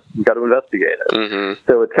about this. We've got to investigate it.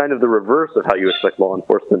 So it's kind of the reverse of how you expect law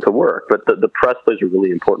enforcement to work, but the press plays a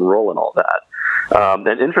really important role in all that.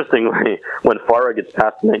 And interestingly, when FARA gets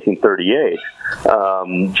passed in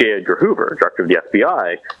 1938, J. Edgar Hoover, director of the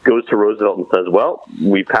FBI, goes to Roosevelt and says, well,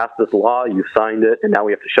 we passed this law, you signed it, and now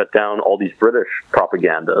we have to shut down all these British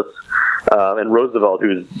propagandists. And Roosevelt,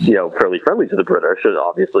 who's fairly friendly to the British,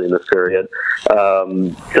 obviously in this period,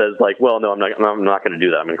 says like, well, no, I'm not going to do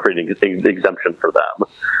that. I'm going to create an exemption for them.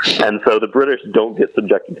 And so the British don't get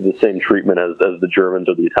subjected to the same treatment as the Germans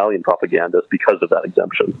or the Italian propagandists because of that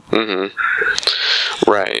exemption.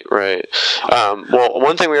 Right. Well,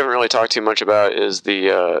 one thing we haven't really talked too much about is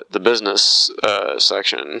the business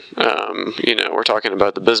section. We're talking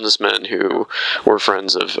about the businessmen who were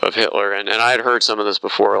friends of Hitler, and I had heard some of this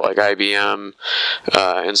before, like IBM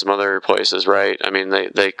and some other places, right? I mean,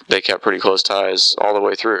 they kept pretty close ties all the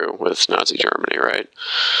way through with Nazi Germany, right?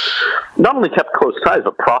 Not only kept close ties,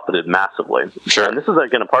 but profited massively. Sure. And this is,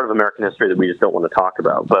 again, a part of American history that we just don't want to talk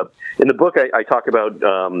about. But in the book, I talk about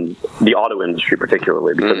the auto industry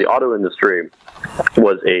particularly, because the auto industry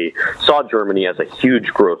saw Germany as a huge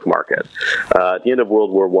growth market. At the end of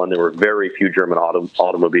World War I, there were very few German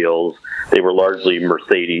automobiles. They were largely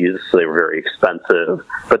Mercedes, so they were very expensive.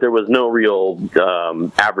 But there was no real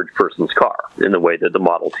average person's car in the way that the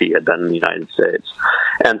Model T had been in the United States.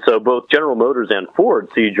 And so both General Motors and Ford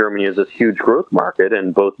see Germany as this huge growth market,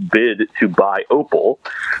 and both bid to buy Opel,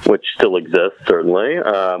 which still exists, certainly,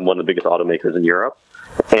 one of the biggest automakers in Europe.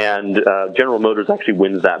 And General Motors actually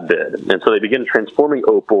wins that bid. And so they begin transforming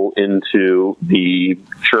Opel into the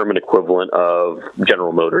German equivalent of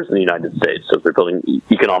General Motors in the United States. So they're building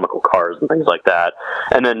economical cars and things like that.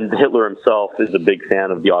 And then Hitler himself is a big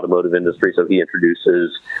fan of the automotive industry, so he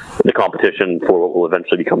introduces the competition for what will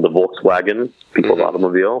eventually become the Volkswagen, people's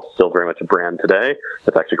automobile, still very much a brand today.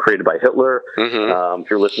 It's actually created by Hitler. If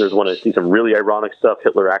your listeners want to see some really ironic stuff,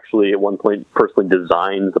 Hitler actually at one point personally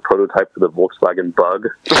designed the prototype for the Volkswagen Bug.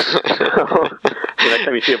 So the next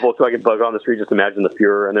time you see a Volkswagen Bug on the street, just imagine the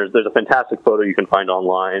Fuhrer. And there's a fantastic photo you can find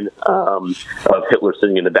online of Hitler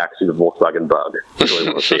sitting in the backseat of a Volkswagen Bug. You really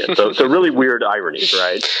want to see it. So really weird ironies,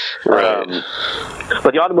 right?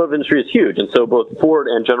 But the automotive industry is huge, and so both Ford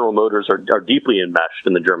and General Motors are deeply enmeshed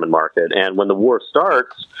in the German market. And when the war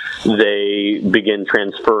starts, they begin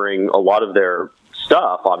transferring a lot of their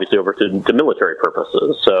stuff, obviously, over to military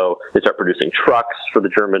purposes. So they start producing trucks for the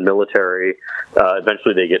German military.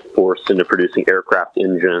 Eventually, they get forced into producing aircraft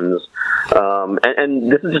engines.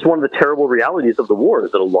 And this is just one of the terrible realities of the war,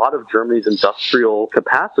 is that a lot of Germany's industrial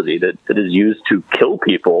capacity that is used to kill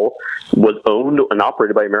people was owned and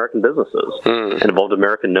operated by American businesses and involved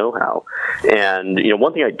American know-how. And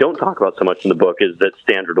one thing I don't talk about so much in the book is that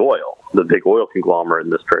Standard Oil, the big oil conglomerate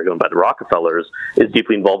in this period owned by the Rockefellers, is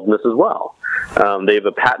deeply involved in this as well. They have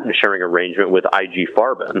a patent sharing arrangement with IG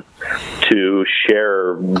Farben to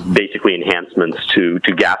share basically enhancements to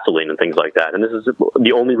gasoline and things like that. And this is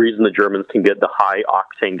the only reason the Germans can get the high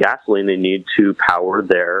octane gasoline they need to power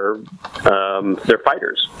their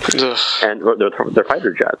fighters and their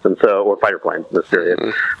fighter jets, and so, or fighter planes in this period.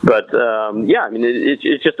 But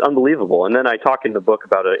it's just unbelievable. And then I talk in the book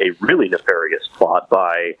about a really nefarious plot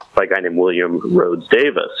by a guy named William Rhodes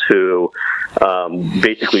Davis, who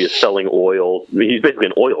basically is selling oil. He's basically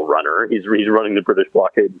an oil runner. He's running the British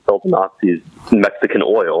blockade to sell to Nazis Mexican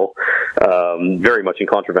oil, very much in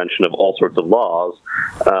contravention of all sorts of laws.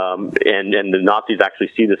 And the Nazis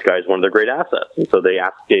actually see this guy as one of their great assets. And so they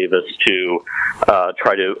ask Davis to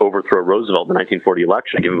try to overthrow Roosevelt in the 1940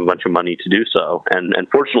 election and give him a bunch of money to do so. And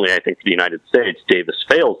fortunately, I think for the United States, Davis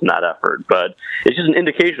fails in that effort. But it's just an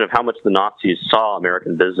indication of how much the Nazis saw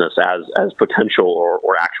American business as potential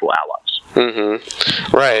or actual allies.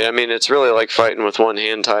 Right. I mean, it's really like fighting with one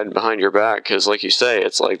hand tied behind your back, because like you say,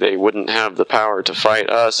 it's like they wouldn't have the power to fight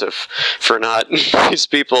us if for not these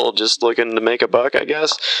people just looking to make a buck, I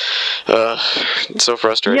guess. It's so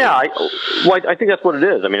frustrating. Yeah, I think that's what it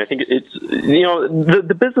is. I mean, I think it's,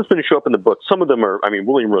 the businessmen who show up in the book, some of them are,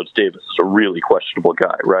 William Rhodes Davis is a really questionable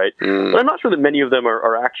guy, right? But I'm not sure that many of them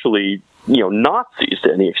are actually Nazis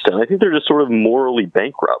to any extent. I think they're just sort of morally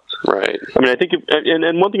bankrupt. Right. I mean, I think,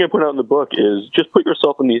 and one thing I put out in the book is just put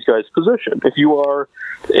yourself in these guys' position. If you are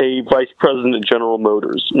a vice president at General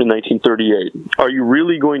Motors in 1938, are you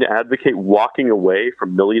really going to advocate walking away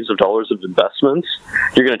from millions of dollars of investments?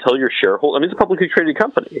 You're going to tell your shareholders, I mean, it's a publicly traded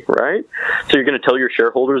company, right? So you're going to tell your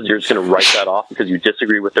shareholders you're just going to write that off because you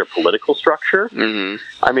disagree with their political structure? Mm-hmm.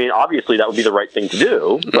 I mean, obviously that would be the right thing to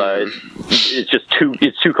do, but it's just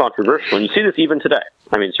too controversial. And you see this even today.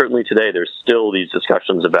 I mean, certainly today there's still these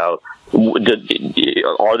discussions about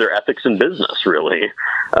are there ethics in business, really?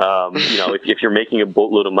 If you're making a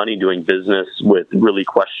boatload of money doing business with really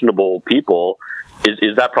questionable people,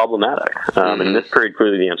 is that problematic? And in this period,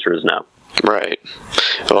 clearly the answer is no. Right.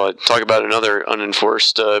 Well, talk about another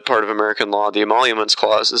unenforced part of American law. The emoluments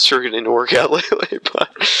clause is sure getting to work out lately. But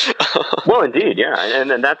well, indeed, yeah,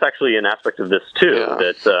 and that's actually an aspect of this too. Yeah.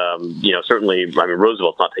 That certainly, I mean,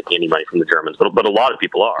 Roosevelt's not taking any money from the Germans, but a lot of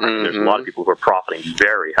people are. Mm-hmm. I mean, there's a lot of people who are profiting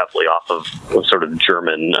very heavily off of sort of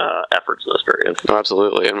German efforts in this period. Oh,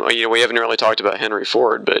 absolutely, and we haven't really talked about Henry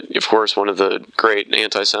Ford, but of course, one of the great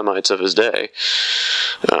anti-Semites of his day.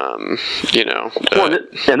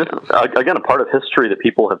 Again, a part of history that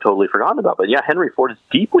people have totally forgotten about. But yeah, Henry Ford is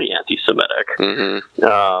deeply anti-Semitic,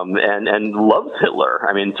 and loves Hitler.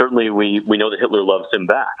 I mean, certainly we know that Hitler loves him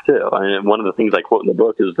back too. I mean, one of the things I quote in the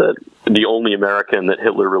book is that the only American that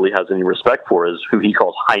Hitler really has any respect for is who he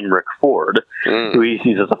calls Heinrich Ford, who he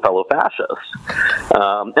sees as a fellow fascist.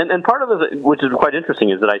 And part of it, which is quite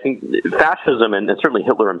interesting, is that I think fascism and certainly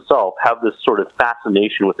Hitler himself have this sort of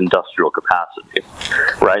fascination with industrial capacity,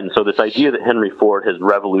 right? And so this idea that Henry Ford has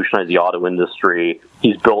revolutionized the auto industry,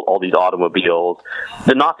 he's built all these automobiles.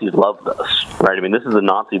 The Nazis love this, right? I mean, this is the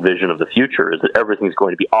Nazi vision of the future, is that everything's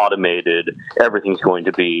going to be automated, everything's going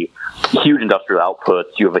to be huge industrial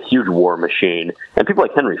outputs, you have a huge war machine, and people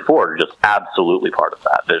like Henry Ford are just absolutely part of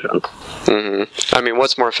that vision. Mm-hmm. I mean,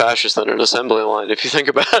 what's more fascist than an assembly line, if you think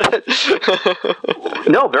about it?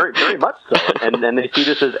 No, very, very much so. And they see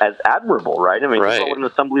this as admirable, right? I mean, right. What an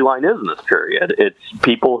assembly line is in this period. It's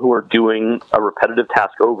people who are doing a repetitive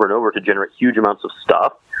task over and over to generate huge amounts of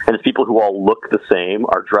stuff, and it's people who all look the same,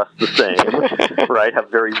 are dressed the same, right? Have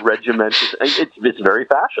very regimented. It's very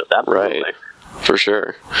fascist, absolutely. Right. For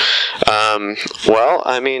sure. Well,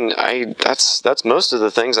 I mean, that's most of the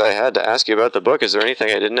things I had to ask you about the book. Is there anything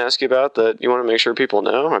I didn't ask you about that you want to make sure people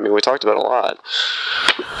know? I mean, we talked about a lot.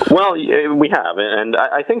 Well, we have, and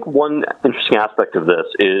I think one interesting aspect of this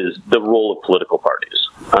is the role of political parties.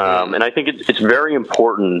 And I think it's very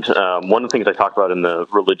important. One of the things I talk about in the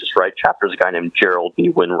religious right chapter is a guy named Gerald B.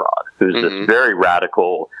 Winrod, who's this very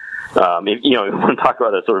radical. If you want to talk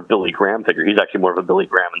about a sort of Billy Graham figure, he's actually more of a Billy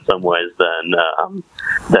Graham in some ways than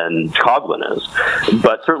Coughlin is,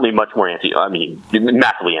 but certainly much more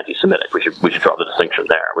massively anti-Semitic. We should draw the distinction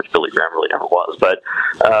there, which Billy Graham really never was. But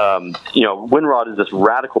Winrod is this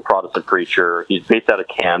radical Protestant preacher. He's based out of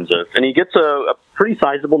Kansas, and he gets a pretty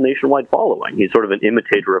sizable nationwide following. He's sort of an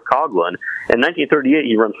imitator of Coughlin. In 1938,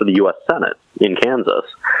 he runs for the U.S. Senate in Kansas.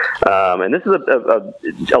 And this is a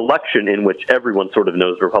election in which everyone sort of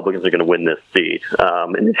knows the Republicans are going to win this seat.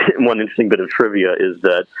 And one interesting bit of trivia is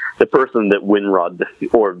that the person that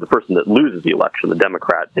the person that loses the election, the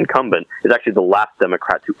Democrat incumbent, is actually the last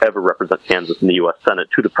Democrat to ever represent Kansas in the U.S. Senate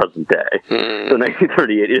to the present day. So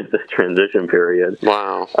 1938 is this transition period.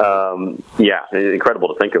 Wow. Yeah,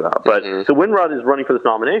 incredible to think about. But so Winrod is running for this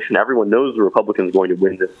nomination. Everyone knows the Republicans are going to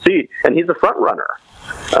win this seat, and he's the front runner.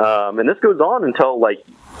 And this goes on until like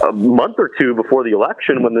a month or two before the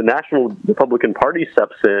election, when the National Republican Party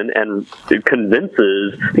steps in and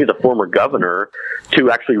convinces, he's a former governor, to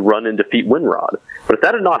actually run and defeat Winrod. But if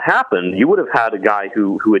that had not happened, you would have had a guy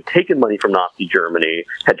who had taken money from Nazi Germany,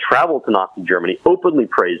 had traveled to Nazi Germany, openly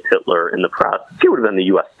praised Hitler in the press. He would have been in the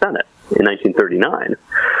U.S. Senate in 1939.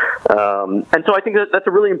 And so I think that's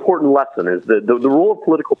a really important lesson, is that the role of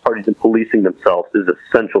political parties in policing themselves is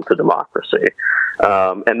essential to democracy.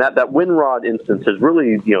 And that Winrod instance has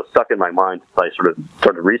really, stuck in my mind since I sort of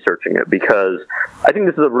started researching it, because I think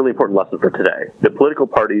this is a really important lesson for today. The political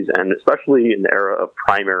parties, and especially in the era of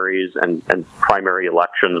primaries and primary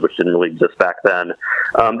elections, which didn't really exist back then,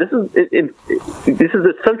 this is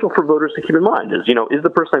essential for voters to keep in mind. Is the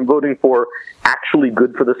person I'm voting for actually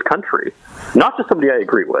good for this country? Not just somebody I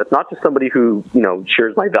agree with, not just somebody who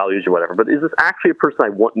shares my values or whatever, but is this actually a person I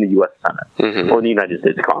want in the U.S. Senate or in the United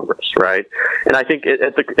States Congress, right? And I think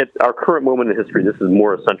at our current moment in history, this is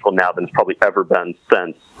more essential now than it's probably ever been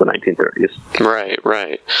since the 1930s.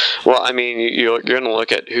 Right. Well, I mean, you're going to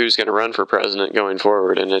look at who's going to run for president going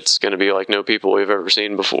forward, and it's going to be like no people we've ever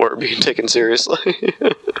seen before being taken seriously.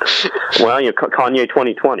 Well, Kanye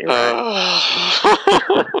 2020, right?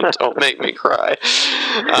 Don't make me cry.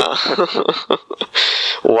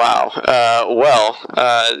 Wow.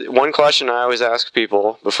 One question I always ask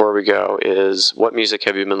people before we go is, what music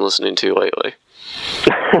have you been listening to lately?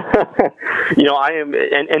 I am,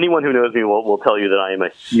 and anyone who knows me will tell you that I am a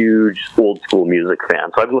huge old school music fan.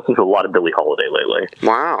 So I've listened to a lot of Billie Holiday lately.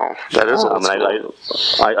 Wow, that is old school.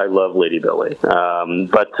 I love Lady Billie.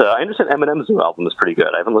 But I understand Eminem's new album is pretty good.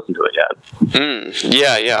 I haven't listened to it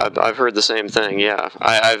yet. Yeah, I've heard the same thing. Yeah,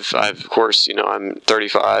 I've of course, I'm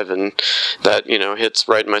 35, and that hits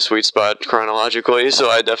right in my sweet spot chronologically. So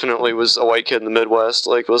I definitely was a white kid in the Midwest,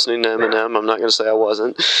 like listening to Eminem. I'm not going to say I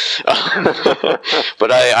wasn't.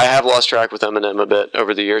 But I have lost track with Eminem a bit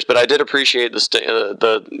over the years. But I did appreciate his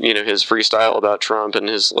freestyle about Trump and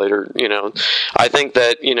his later, I think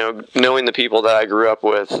that, knowing the people that I grew up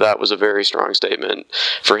with, that was a very strong statement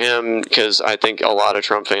for him, because I think a lot of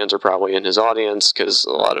Trump fans are probably in his audience, because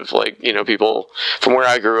a lot of people from where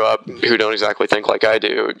I grew up who don't exactly think like I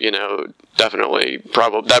do, definitely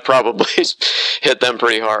probably hit them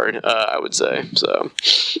pretty hard, I would say. So.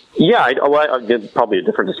 Yeah, I did probably a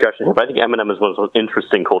different discussion here, but I think Eminem is one of those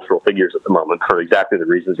interesting cultural figures at the moment for exactly the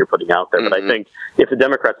reasons you're putting out there. Mm-hmm. But I think if the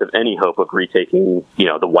Democrats have any hope of retaking,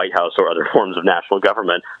 the White House or other forms of national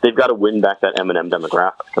government, they've got to win back that Eminem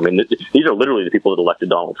demographic. I mean, these are literally the people that elected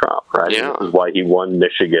Donald Trump, right? Yeah. This is why he won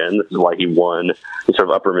Michigan. This is why he won the sort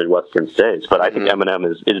of upper Midwestern states. But I think Eminem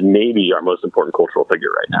is maybe our most important cultural figure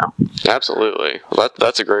right now. Absolutely. Well,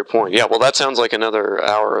 that's a great point. Yeah, well, that sounds like another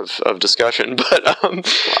hour of discussion, but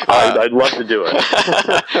I'd love to do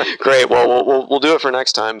it. Great. Well, we'll do it for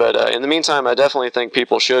next time. But in the meantime, I definitely think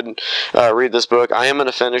people should read this book. I am going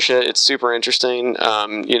to finish it. It's super interesting.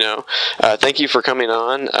 Thank you for coming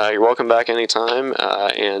on. You're welcome back anytime.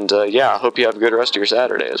 I hope you have a good rest of your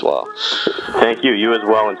Saturday as well. Thank you. You as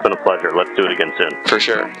well. It's been a pleasure. Let's do it again soon. For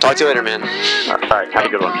sure. Talk to you later, man. All right. Have a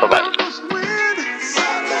good one. Bye-bye.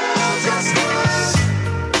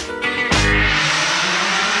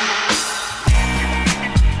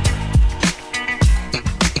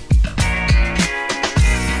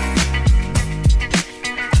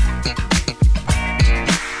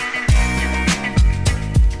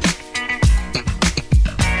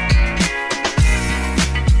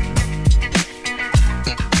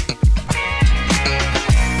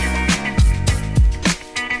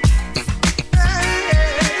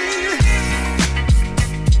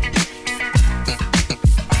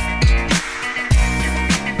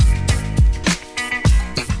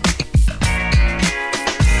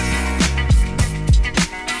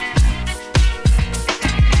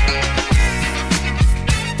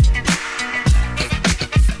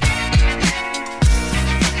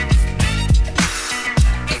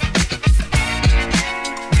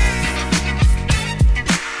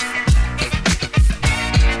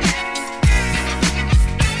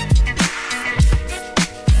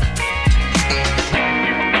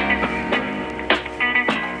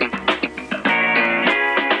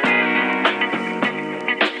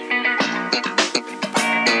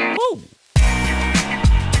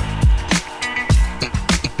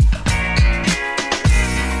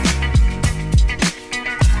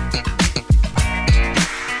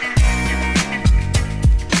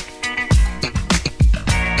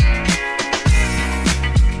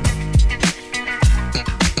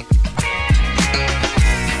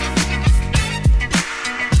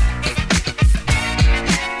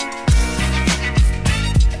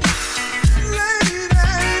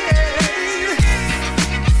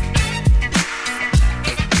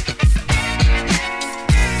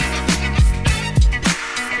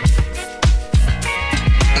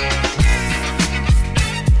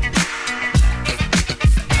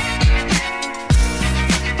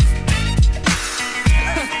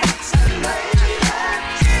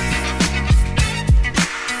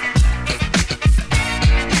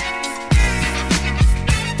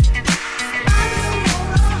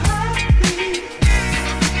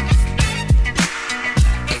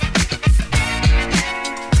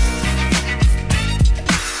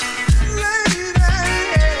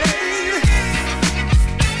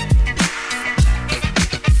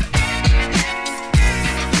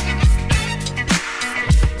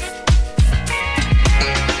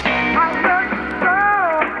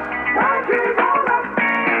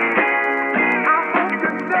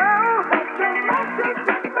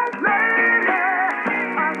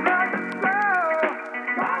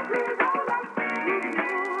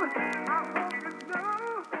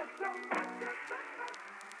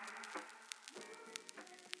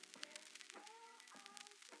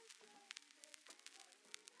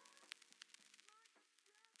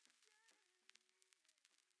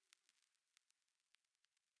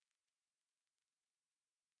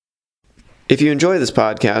 If you enjoy this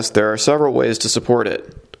podcast, there are several ways to support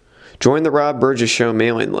it. Join the Rob Burgess Show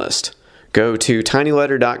mailing list. Go to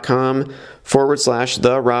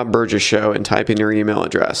tinyletter.com/The Rob Burgess Show and type in your email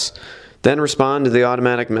address. Then respond to the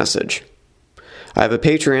automatic message. I have a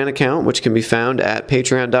Patreon account, which can be found at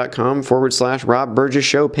patreon.com/Rob Burgess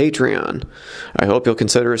Show Patreon. I hope you'll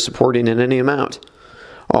consider supporting in any amount.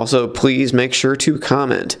 Also, please make sure to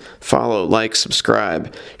comment, follow, like,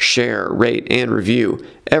 subscribe, share, rate, and review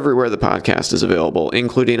everywhere the podcast is available,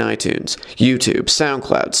 including iTunes, YouTube,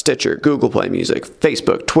 SoundCloud, Stitcher, Google Play Music,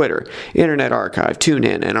 Facebook, Twitter, Internet Archive,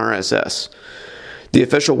 TuneIn, and RSS. The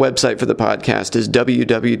official website for the podcast is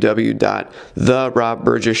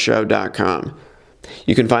www.therobburgessshow.com.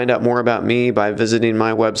 You can find out more about me by visiting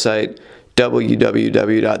my website,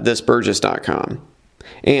 www.thisburgess.com.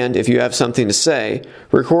 And if you have something to say,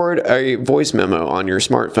 record a voice memo on your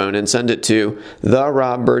smartphone and send it to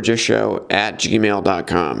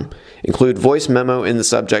therobburgessshow@gmail.com. Include voice memo in the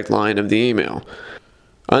subject line of the email.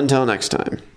 Until next time.